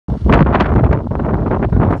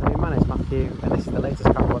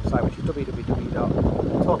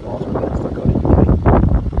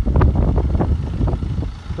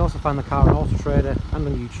www.totalautomobiles.co.uk. You can also find the car on Auto Trader and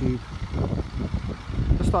on YouTube.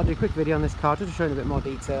 Just thought I'd do a quick video on this car just to show you a bit more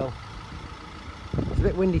detail. It's a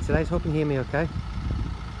bit windy today, so hope you can hear me okay.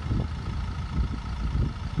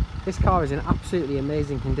 This car is in absolutely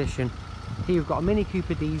amazing condition. Here you've got a Mini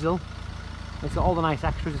Cooper diesel. It's got all the nice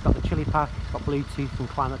extras. It's got the Chilli pack, it's got Bluetooth and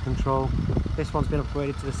climate control. This one's been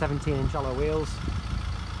upgraded to the 17-inch alloy wheels,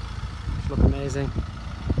 which look amazing.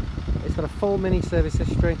 It's got a full mini service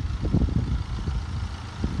history.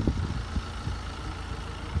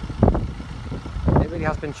 It really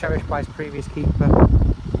has been cherished by its previous keeper.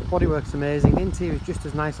 Bodywork's amazing. The interior is just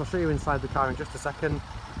as nice. I'll show you inside the car in just a second.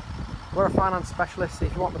 We're a finance specialist, so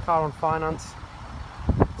if you want the car on finance,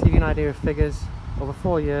 to give you an idea of figures, over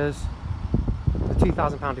 4 years, with a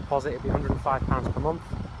 £2,000 deposit, it'd be £105 per month.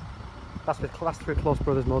 That's through Close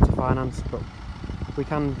Brothers Motor Finance, but we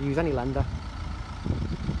can use any lender.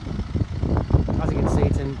 As you can see,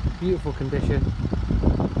 it's in beautiful condition.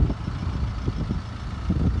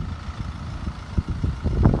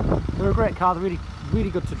 They're a great car. They're really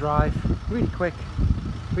good to drive, really quick,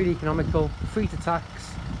 really economical, free to tax,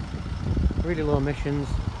 really low emissions.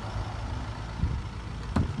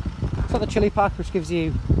 It's got the Chilli pack, which gives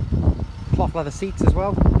you cloth leather seats as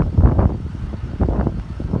well.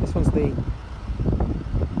 This one's with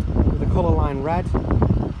the colour line red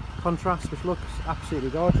contrast, which looks absolutely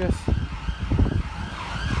gorgeous.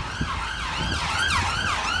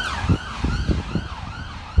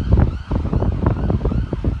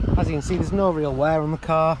 As you can see, there's no real wear on the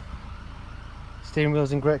car. Steering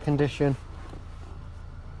wheel's in great condition.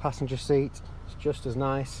 Passenger seat is just as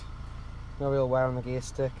nice. No real wear on the gear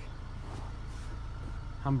stick.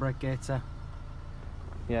 Handbrake gaiter.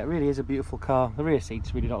 Yeah, it really is a beautiful car. The rear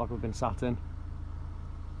seats really don't look like we've been sat in.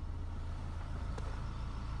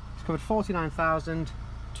 It's covered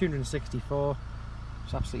 49,264.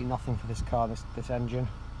 It's absolutely nothing for this car, this engine.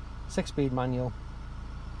 6-speed manual.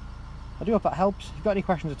 I do hope that helps. If you've got any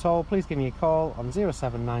questions at all, please give me a call on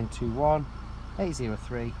 07921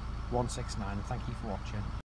 803 169, and thank you for watching.